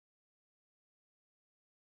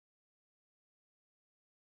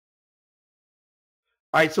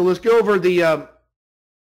All right, so let's go over the, I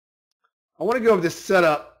want to go over this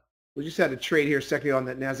setup. We just had a trade here a second on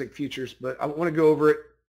the NASDAQ futures, but I want to go over it.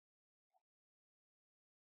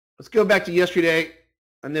 Let's go back to yesterday,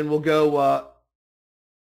 and then we'll go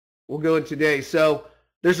in today. So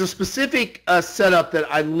there's a specific setup that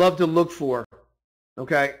I love to look for,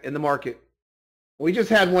 okay, in the market. We just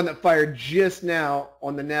had one that fired just now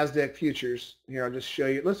on the NASDAQ futures. Here, I'll just show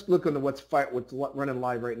you. Let's look on the what's running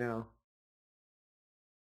live right now.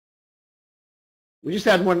 We just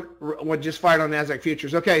had one just fired on NASDAQ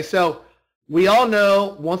futures. Okay, so we all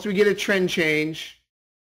know once we get a trend change,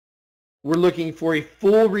 we're looking for a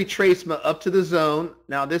full retracement up to the zone.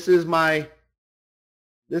 Now this is the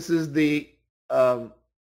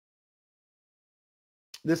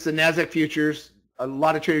NASDAQ futures. A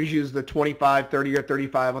lot of traders use the 25, 30, or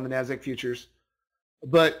 35 on the NASDAQ futures.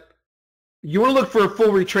 But you want to look for a full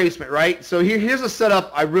retracement, right? So here's a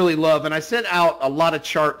setup I really love, and I sent out a lot of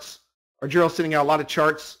charts, or Gerald's sending out a lot of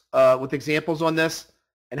charts with examples on this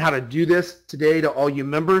and how to do this today to all you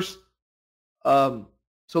members. So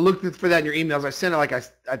look for that in your emails. I sent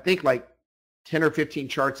it I think like 10 or 15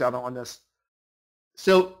 charts out on this.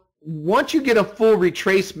 So once you get a full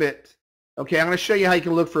retracement, okay, I'm going to show you how you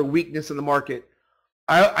can look for weakness in the market.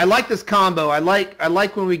 I like this combo. I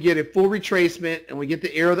like when we get a full retracement and we get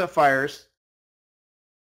the arrow that fires.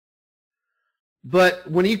 But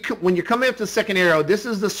when you're coming up to the second arrow, this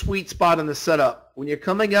is the sweet spot in the setup. When you're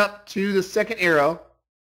coming up to the second arrow,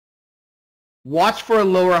 watch for a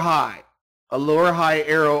lower high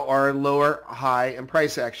arrow, or a lower high in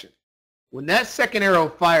price action. When that second arrow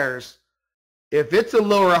fires, if it's a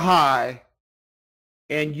lower high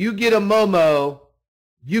and you get a Momo,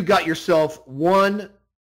 you got yourself one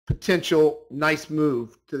potential nice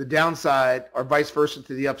move to the downside or vice versa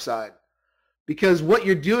to the upside. Because what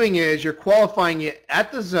you're doing is you're qualifying it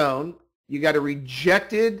at the zone. You got a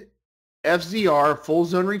rejected FZR, full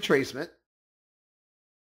zone retracement.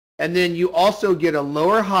 And then you also get a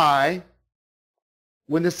lower high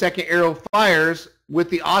when the second arrow fires with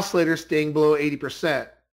the oscillator staying below 80%.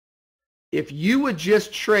 If you would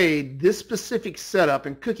just trade this specific setup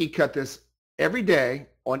and cookie cut this every day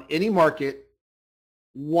on any market,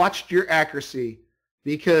 watch your accuracy,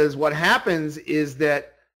 because what happens is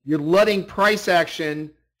that you're letting price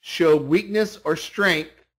action show weakness or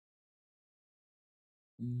strength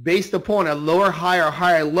based upon a lower high or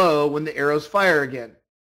higher low when the arrows fire again.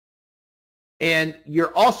 And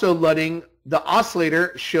you're also letting the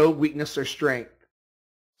oscillator show weakness or strength.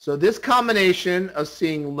 So this combination of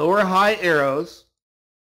seeing lower high arrows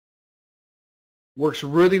works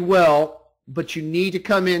really well, but you need to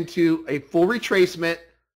come into a full retracement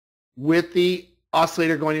with the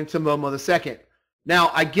oscillator going into Momo the second.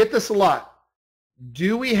 Now, I get this a lot.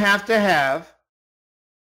 Do we have to have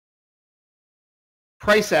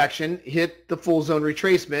price action hit the full zone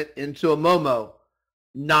retracement into a Momo?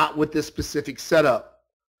 Not with this specific setup.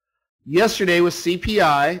 Yesterday with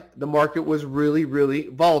CPI, the market was really, really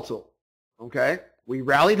volatile. Okay? We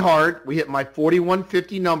rallied hard. We hit my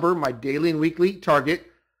 4150 number, my daily and weekly target.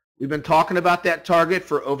 We've been talking about that target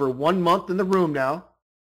for over 1 month in the room now.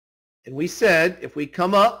 And we said if we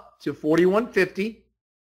come up to 4150,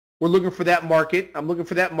 we're looking for that market. I'm looking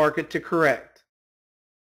for that market to correct.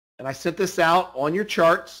 And I sent this out on your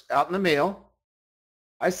charts, out in the mail.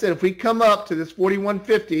 I said if we come up to this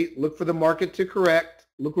 4150, look for the market to correct.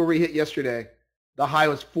 Look where we hit yesterday. The high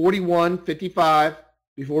was 41.55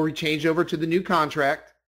 before we changed over to the new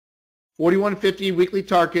contract. 41.50 weekly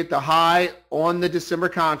target. The high on the December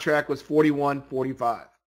contract was 41.45.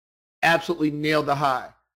 Absolutely nailed the high.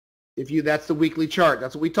 That's the weekly chart.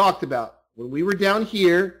 That's what we talked about. When we were down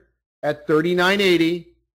here at 39.80,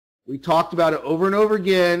 we talked about it over and over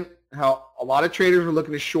again, how a lot of traders were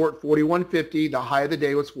looking to short 41.50. The high of the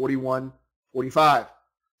day was 41.45.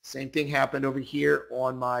 Same thing happened over here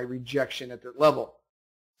on my rejection at that level.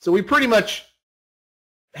 So we pretty much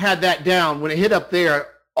had that down. When it hit up there,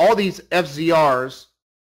 all these FZRs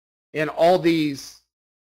and all these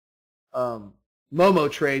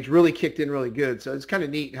Momo trades really kicked in really good. So it's kind of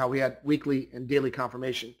neat how we had weekly and daily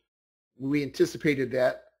confirmation. We anticipated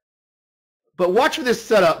that. But watch for this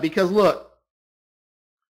setup, because look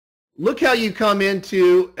how you come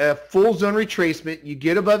into a full zone retracement. You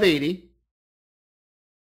get above 80.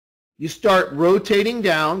 You start rotating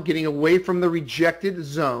down, getting away from the rejected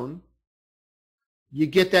zone. You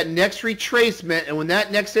get that next retracement, and when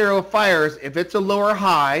that next arrow fires, if it's a lower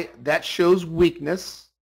high, that shows weakness.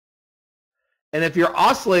 And if your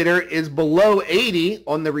oscillator is below 80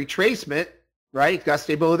 on the retracement, right, it's got to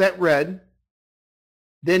stay below that red,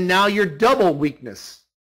 then now you're double weakness.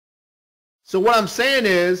 So what I'm saying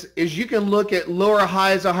is you can look at lower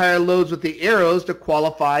highs or higher lows with the arrows to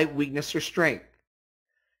qualify weakness or strength.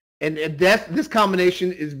 And this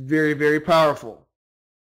combination is very, very powerful.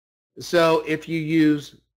 So if you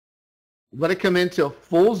let it come into a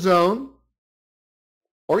full zone,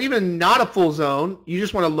 or even not a full zone, you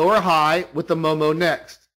just want a lower high with the Momo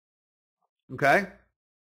next. Okay?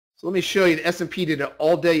 So let me show you. The S&P did it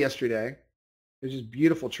all day yesterday. It was just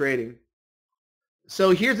beautiful trading.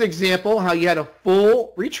 So here's an example how you had a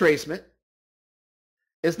full retracement.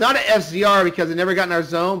 It's not an FZR because it never got in our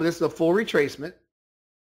zone, but this is a full retracement.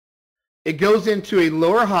 It goes into a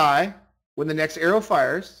lower high when the next arrow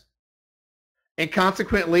fires, and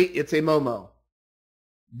consequently, it's a Momo.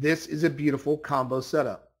 This is a beautiful combo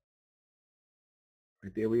setup.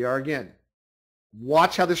 Right there we are again.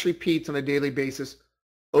 Watch how this repeats on a daily basis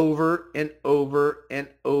over and over and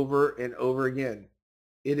over and over again.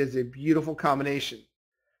 It is a beautiful combination.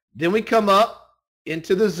 Then we come up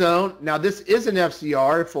into the zone. Now this is an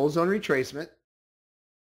FZR, a full zone retracement,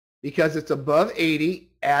 because it's above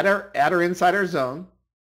 80 at or inside our zone.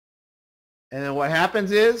 And then what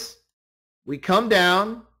happens is we come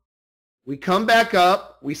down, we come back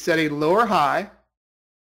up, we set a lower high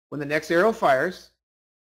when the next arrow fires.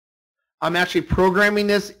 I'm actually programming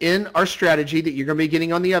this in our strategy that you're going to be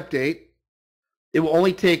getting on the update. It will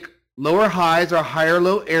only take lower highs or higher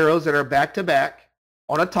low arrows that are back to back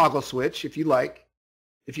on a toggle switch if you like.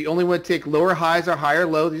 If you only want to take lower highs or higher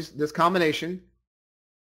lows, this combination,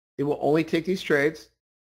 it will only take these trades.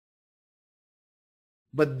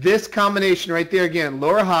 But this combination right there again,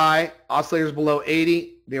 lower high, oscillators below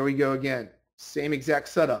 80, there we go again. Same exact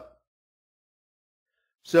setup.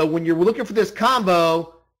 So when you're looking for this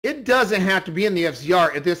combo, it doesn't have to be in the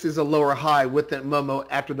FZR if this is a lower high with that Momo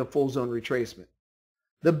after the full zone retracement.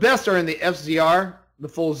 The best are in the FZR, the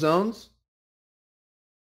full zones.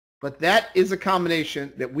 But that is a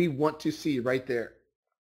combination that we want to see right there.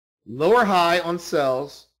 Lower high on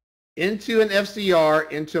sells, into an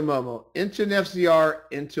FZR, into a Momo, into an FZR,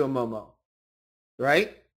 into a Momo,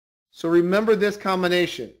 right? So remember this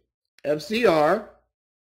combination, FZR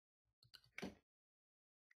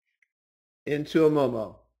into a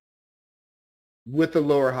Momo with a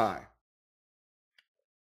lower high.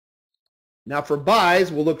 Now for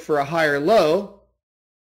buys, we'll look for a higher low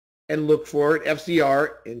and look for an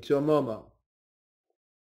FZR into a Momo.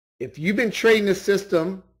 If you've been trading the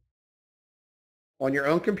system on your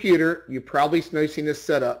own computer, you've probably seen this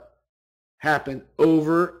setup happen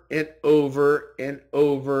over and over and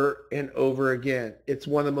over and over again. It's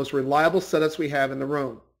one of the most reliable setups we have in the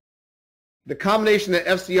room. The combination of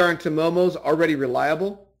FZR into Momo is already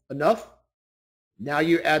reliable enough. Now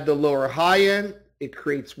you add the lower high in, it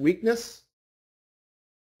creates weakness.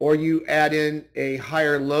 Or you add in a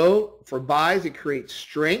higher low for buys, it creates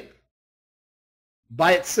strength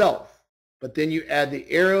by itself. But then you add the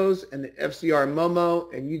arrows and the FZR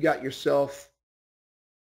Momo, and you got yourself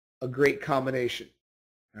a great combination.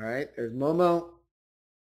 All right, there's Momo.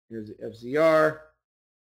 Here's the FZR.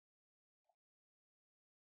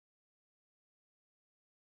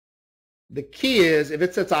 The key is if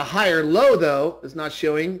it sets a higher low, though, it's not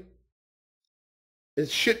showing.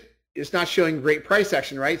 It's not showing great price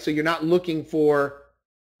action, right? So you're not looking for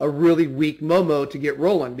a really weak Momo to get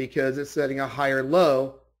rolling because it's setting a higher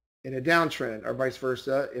low in a downtrend, or vice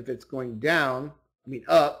versa. If it's going down,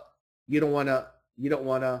 up, you don't want a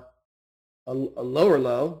lower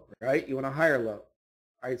low, right? You want a higher low.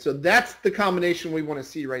 All right, so that's the combination we want to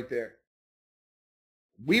see right there.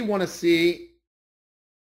 We want to see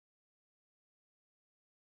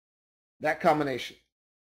that combination.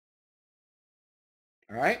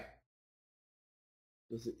 All right.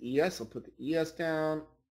 This is the ES. I'll put the ES down.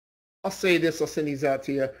 I'll say this. I'll send these out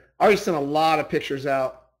to you. I already sent a lot of pictures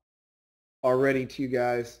out already to you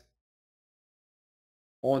guys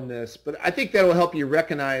on this, but I think that will help you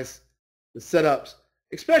recognize the setups,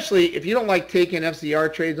 especially if you don't like taking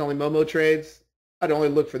FZR trades, only Momo trades. I'd only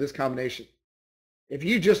look for this combination. If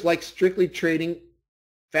you just like strictly trading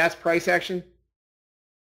fast price action,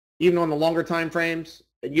 even on the longer time frames,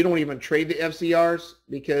 and you don't even trade the FZRs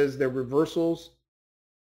because they're reversals,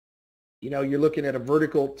 you're looking at a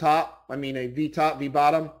vertical top, a V top, V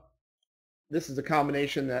bottom. This is a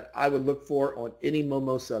combination that I would look for on any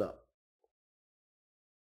Momo setup.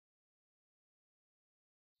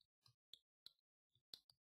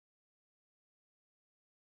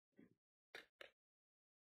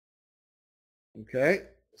 Okay,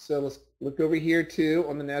 so let's look over here too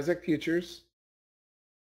on the NASDAQ futures.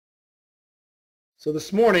 So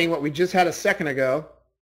this morning, what we just had a second ago,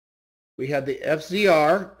 we had the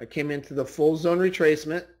FZR that came into the full zone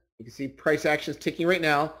retracement. You can see price action is ticking right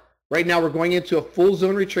now. Right now we're going into a full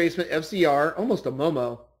zone retracement, FZR, almost a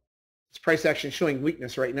Momo. This price action showing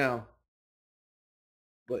weakness right now.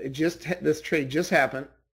 But this trade just happened.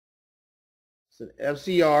 It's an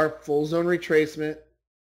FZR, full zone retracement.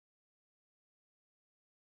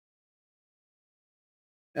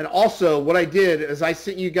 And also what I did is I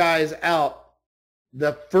sent you guys out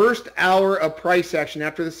the first hour of price action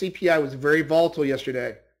after the CPI was very volatile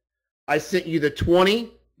yesterday. I sent you the 20,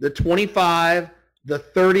 the 25, the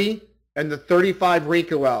 30, and the 35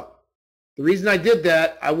 Renko out. The reason I did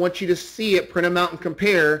that, I want you to see it, print them out, and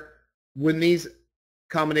compare when these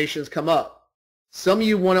combinations come up. Some of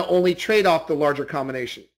you want to only trade off the larger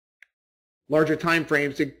combination, larger time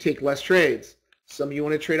frames to take less trades. Some of you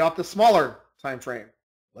want to trade off the smaller time frame,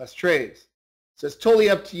 less trades. So it's totally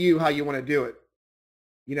up to you how you want to do it.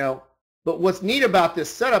 You know, but what's neat about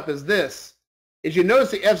this setup is this, is you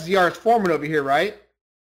notice the FZR is forming over here, right?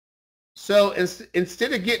 So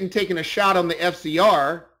instead of taking a shot on the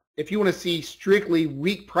FZR, if you want to see strictly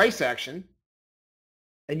weak price action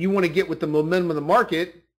and you want to get with the momentum of the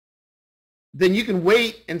market, then you can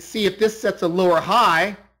wait and see if this sets a lower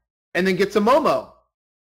high and then gets a Momo.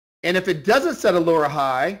 And if it doesn't set a lower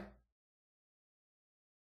high,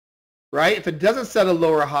 right? If it doesn't set a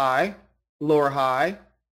lower high,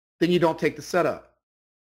 then you don't take the setup.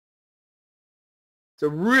 It's a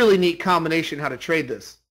really neat combination how to trade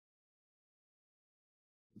this.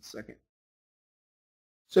 One second.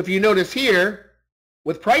 So if you notice here,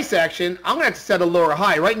 with price action, I'm going to have to set a lower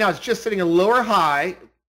high. Right now it's just sitting a lower high.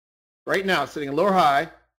 Right now it's sitting a lower high.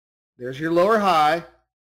 There's your lower high.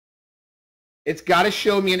 It's got to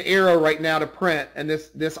show me an arrow right now to print, and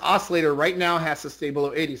this oscillator right now has to stay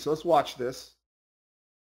below 80. So let's watch this.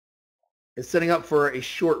 It's setting up for a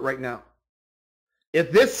short right now.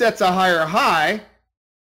 If this sets a higher high,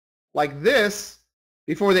 like this,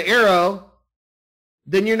 before the arrow,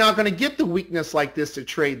 then you're not going to get the weakness like this to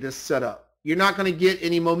trade this setup. You're not going to get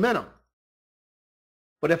any momentum.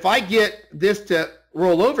 But if I get this to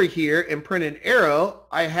roll over here and print an arrow,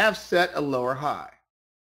 I have set a lower high.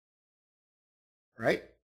 Right?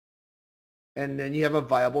 And then you have a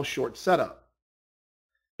viable short setup.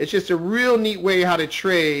 It's just a real neat way how to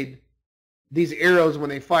trade these arrows when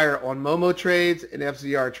they fire on Momo trades and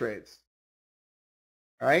FZR trades.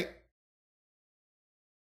 All right?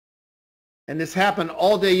 And this happened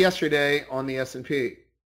all day yesterday on the S&P.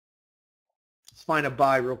 Let's find a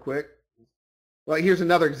buy real quick. Well, here's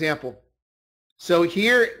another example. So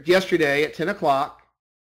here yesterday at 10 o'clock,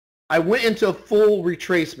 I went into a full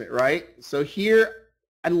retracement, right? So here,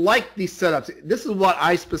 I like these setups. This is what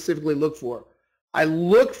I specifically look for. I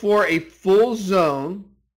look for a full zone.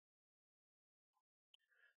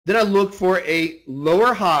 Then I look for a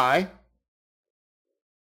lower high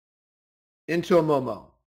into a Momo.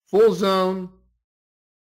 Full zone,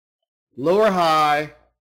 lower high.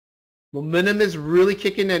 Momentum is really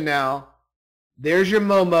kicking in now. There's your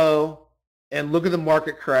Momo, and look at the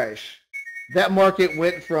market crash. That market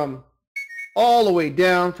went from all the way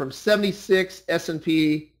down from 76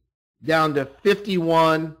 S&P down to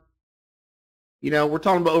 51. You know, we're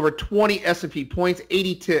talking about over 20 S&P points,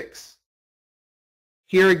 80 ticks.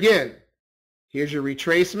 Here again, here's your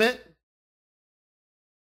retracement.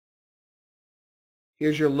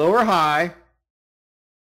 Here's your lower high.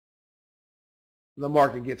 The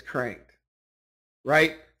market gets cranked,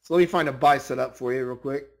 right? So let me find a buy setup for you real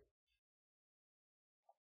quick.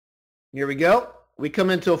 Here we go. We come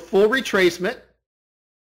into a full retracement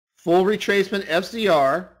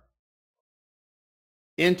FZR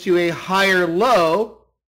into a higher low.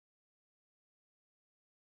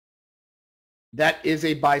 That is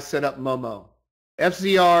a buy setup Momo.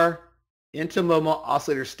 FZR into Momo,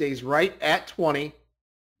 oscillator stays right at 20.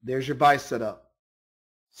 There's your buy setup.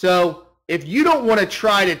 So if you don't want to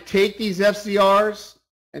try to take these FZRs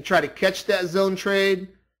and try to catch that zone trade,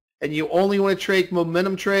 and you only want to trade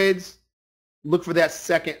momentum trades, look for that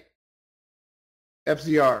second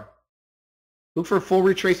FZR. Look for full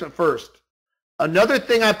retracement first. Another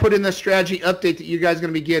thing I put in the strategy update that you guys are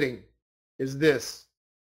going to be getting is this.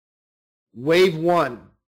 Wave 1.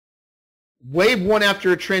 Wave 1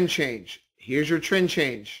 after a trend change. Here's your trend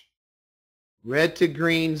change. Red to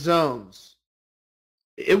green zones.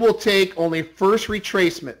 It will take only first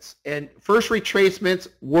retracements, and first retracements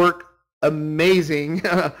work amazing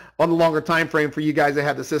on the longer time frame for you guys that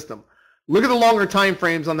have the system. Look at the longer time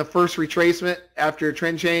frames on the first retracement after a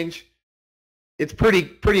trend change. It's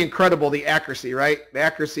pretty incredible, the accuracy, right? The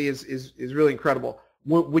accuracy is really incredible.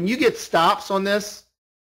 When you get stops on this,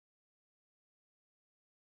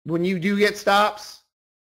 when you do get stops,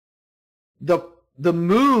 the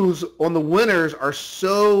moves on the winners are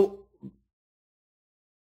so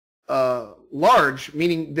large,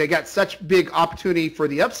 meaning they got such big opportunity for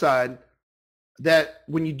the upside that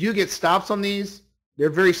when you do get stops on these, they're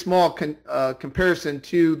very small comparison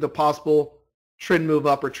to the possible trend move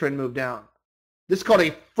up or trend move down. This is called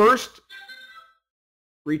a first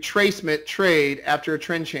retracement trade after a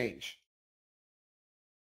trend change.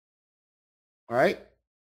 All right.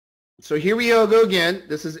 So here we go again.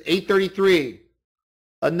 This is 833.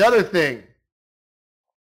 Another thing,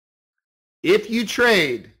 if you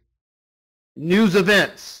trade news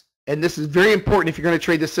events, and this is very important if you're going to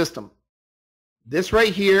trade the system, this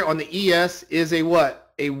right here on the ES is a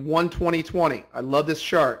what? A 120-20. I love this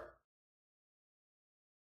chart.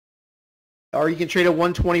 Or you can trade a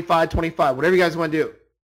 125-25, whatever you guys want to do.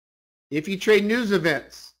 If you trade news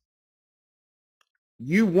events,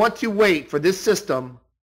 you want to wait for this system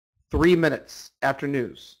 3 minutes after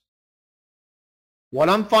news. What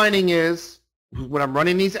I'm finding is when I'm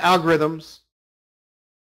running these algorithms,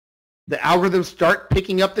 the algorithms start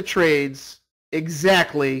picking up the trades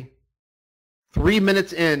exactly 3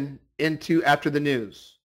 minutes into after the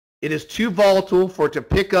news. It is too volatile for it to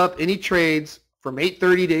pick up any trades from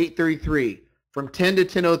 8:30 to 8:33, from 10 to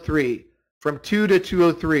 10:03, from 2 to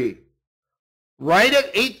 2:03. Right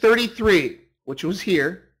at 8:33, which was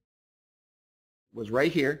here, was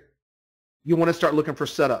right here, you want to start looking for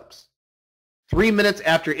setups. 3 minutes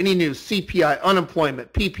after any news, CPI,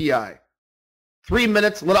 unemployment, PPI. 3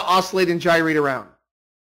 minutes, let it oscillate and gyrate around.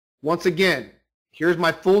 Once again, here's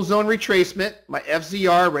my full zone retracement, my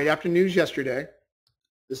FZR right after news yesterday.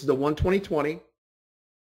 This is the 120-20.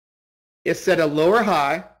 It set a lower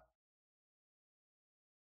high.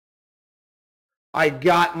 I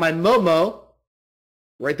got my Momo.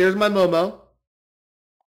 Right there's my Momo.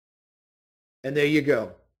 And there you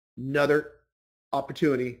go. Another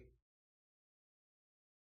opportunity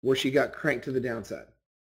where she got cranked to the downside.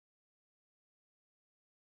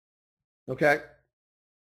 Okay?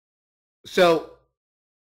 So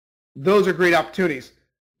those are great opportunities.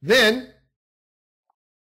 Then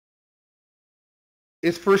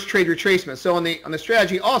is first trade retracement. So on the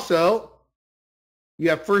strategy also, you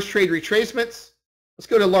have first trade retracements. Let's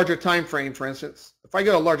go to a larger time frame, for instance. If I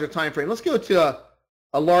go to a larger time frame, let's go to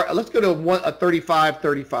let's go to a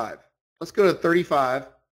 35. Let's go to 35.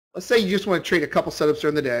 Let's say you just want to trade a couple setups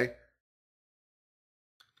during the day.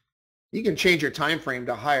 You can change your time frame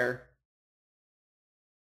to higher.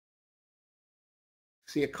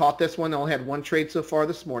 See, it caught this one. I only had one trade so far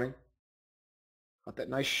this morning. Caught that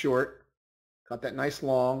nice short. Caught that nice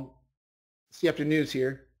long. See after news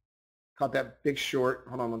here. Caught that big short.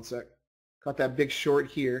 Hold on one sec. Caught that big short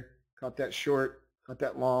here. Caught that short. Caught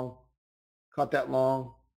that long. Caught that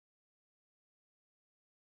long.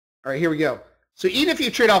 All right, here we go. So even if you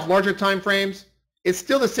trade off larger time frames, it's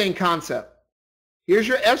still the same concept. Here's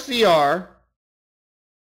your FCR.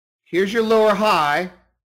 Here's your lower high.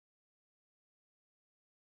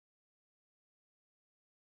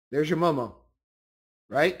 There's your Momo,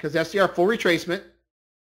 right? Because FCR full retracement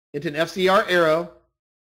into an FCR arrow.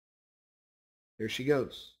 There she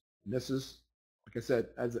goes. And this is, like I said,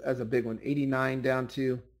 as a big one, 89 down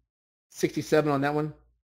to 67 on that one.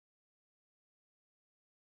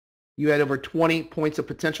 You had over 20 points of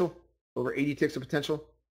potential, over 80 ticks of potential.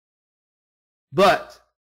 But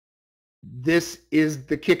this is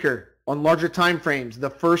the kicker. On larger time frames, the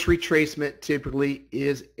first retracement typically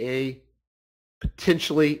is a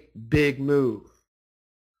potentially big move.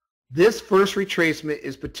 This first retracement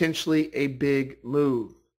is potentially a big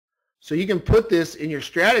move. So you can put this in your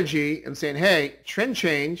strategy and saying, hey, trend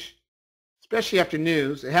change, especially after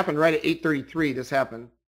news. It happened right at 8:33, this happened.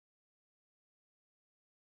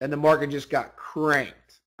 And the market just got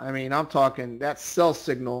cranked. I mean, I'm talking that sell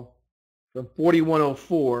signal from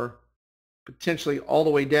 4104 potentially all the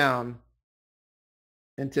way down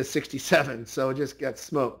into 67. So it just got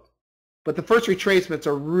smoked. But the first retracements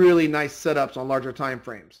are really nice setups on larger time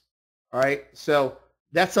frames. All right, so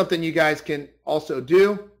that's something you guys can also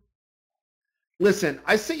do. Listen,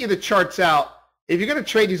 I sent you the charts out. If you're going to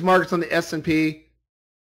trade these markets on the S&P,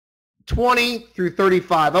 20 through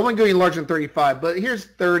 35. I wouldn't go any larger than 35, but here's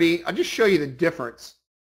 30. I'll just show you the difference.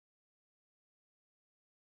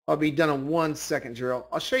 I'll be done in 1 second, Gerald.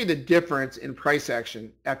 I'll show you the difference in price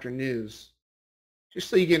action after news, just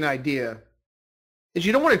so you get an idea. Is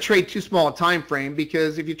you don't want to trade too small a time frame,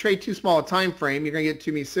 because if you trade too small a time frame, you're going to get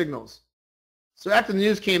too many signals. So after the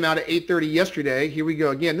news came out at 8:30 yesterday, here we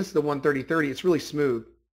go again. This is the 130.30. It's really smooth.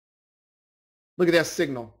 Look at that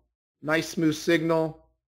signal. Nice smooth signal.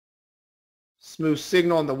 Smooth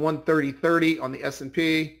signal on the 130.30 on the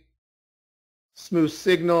S&P. Smooth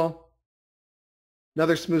signal.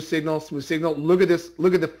 Another smooth signal, smooth signal. Look at this.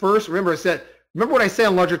 Look at the first. Remember I said Remember what I say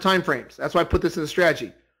on larger time frames. That's why I put this in the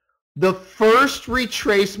strategy. The first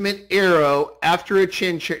retracement arrow after a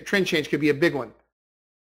trend change could be a big one.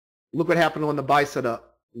 Look what happened on the buy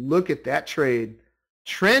setup. Look at that trade.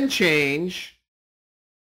 Trend change,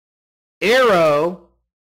 arrow,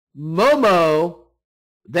 Momo,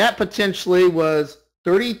 that potentially was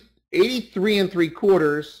 83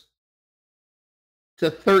 3/4 to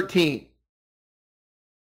 13.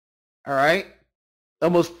 All right?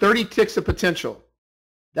 Almost 30 ticks of potential.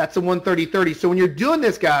 That's a 130-30. So when you're doing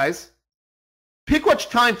this, guys, pick which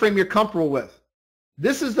time frame you're comfortable with.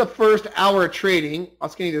 This is the first hour of trading. I'll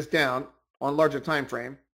skinny this down on larger time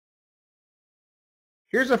frame.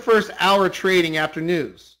 Here's the first hour of trading after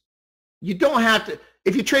news. You don't have to,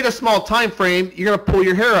 if you trade a small time frame, you're going to pull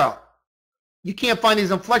your hair out. You can't find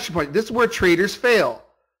these inflection points. This is where traders fail.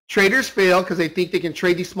 Traders fail because they think they can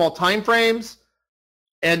trade these small time frames,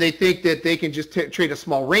 and they think that they can just trade a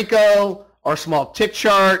small Renko or a small tick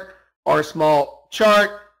chart or a small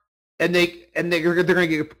chart, and they're going to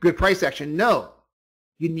get good price action. No,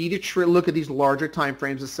 you need to look at these larger time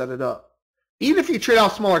frames to set it up. Even if you trade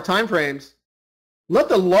off smaller time frames, let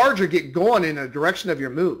the larger get going in the direction of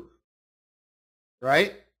your move.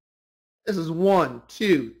 Right? This is 1,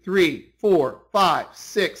 2, 3, 4, 5,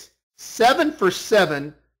 6, 7 for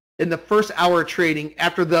 7 in the first hour of trading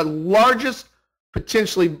after the largest,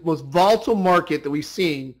 potentially most volatile market that we've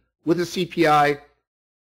seen with the CPI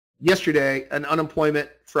yesterday and unemployment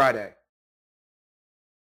Friday.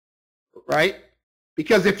 Right?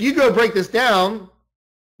 Because if you go break this down,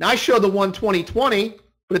 now I show the 120-20,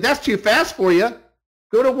 but if that's too fast for you,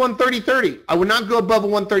 go to 130-30. I would not go above a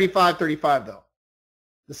 135-35 though.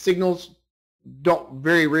 The signals don't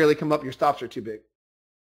very rarely come up. Your stops are too big.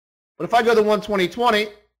 But if I go to 120-20,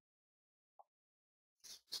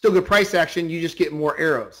 still good price action. You just get more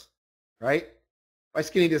arrows, right? If I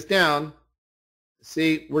skinny this down,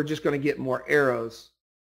 see, we're just going to get more arrows,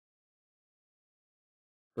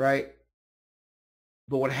 right?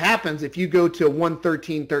 But what happens if you go to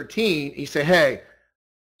 113.13, you say, hey,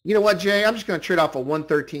 you know what, Jay? I'm just going to trade off a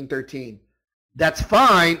 113.13. That's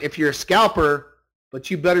fine if you're a scalper, but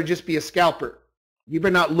you better just be a scalper. You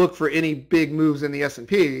better not look for any big moves in the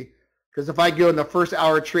S&P, because if I go in the first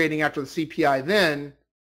hour of trading after the CPI then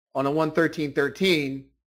on a 113.13,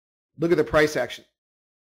 look at the price action.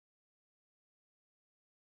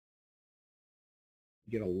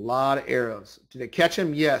 You get a lot of arrows. Did it catch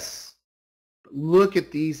them? Yes. But look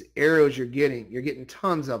at these arrows you're getting. You're getting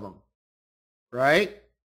tons of them, right?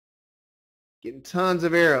 Getting tons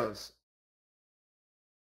of arrows.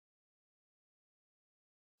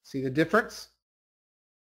 See the difference?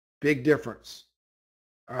 Big difference.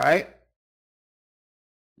 All right?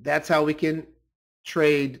 That's how we can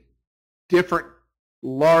trade different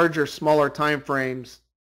large or smaller time frames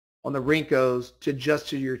on the Renkos to adjust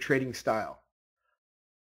to your trading style.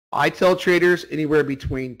 I tell traders anywhere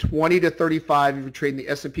between 20 to 35 if you're trading the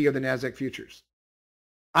S&P or the NASDAQ futures.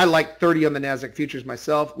 I like 30 on the NASDAQ futures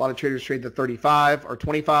myself. A lot of traders trade the 35 or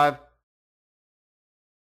 25.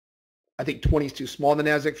 I think 20 is too small in the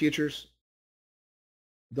NASDAQ futures.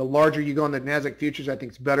 The larger you go on the NASDAQ futures, I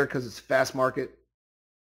think it's better because it's a fast market.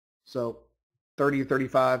 So 30 or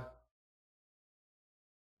 35.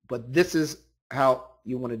 But this is how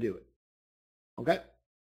you want to do it. Okay?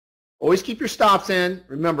 Always keep your stops in.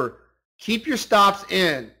 Remember, keep your stops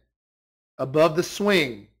in above the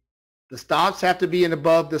swing. The stops have to be in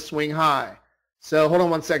above the swing high. So hold on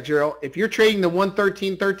one sec, Gerald. If you're trading the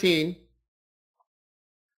 113.13,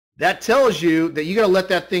 that tells you that you got to let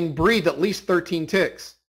that thing breathe at least 13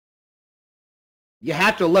 ticks. You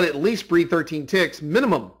have to let it at least breathe 13 ticks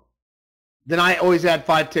minimum. Then I always add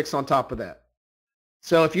 5 ticks on top of that.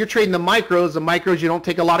 So if you're trading the micros you don't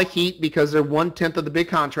take a lot of heat because they're 1/10 of the big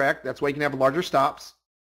contract. That's why you can have larger stops.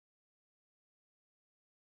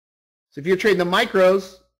 So if you're trading the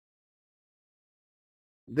micros,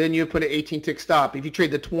 then you put an 18 tick stop. If you trade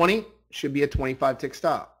the 20, it should be a 25 tick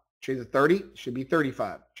stop. Trade the 30, it should be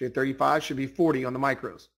 35. Trade 35, should be 40 on the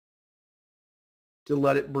micros to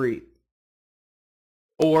let it breathe.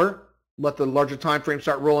 Or let the larger time frame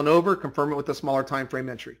start rolling over, confirm it with a smaller time frame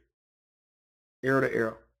entry. Arrow to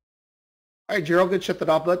arrow. All right, Gerald, good. Shut that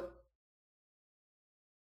off, bud.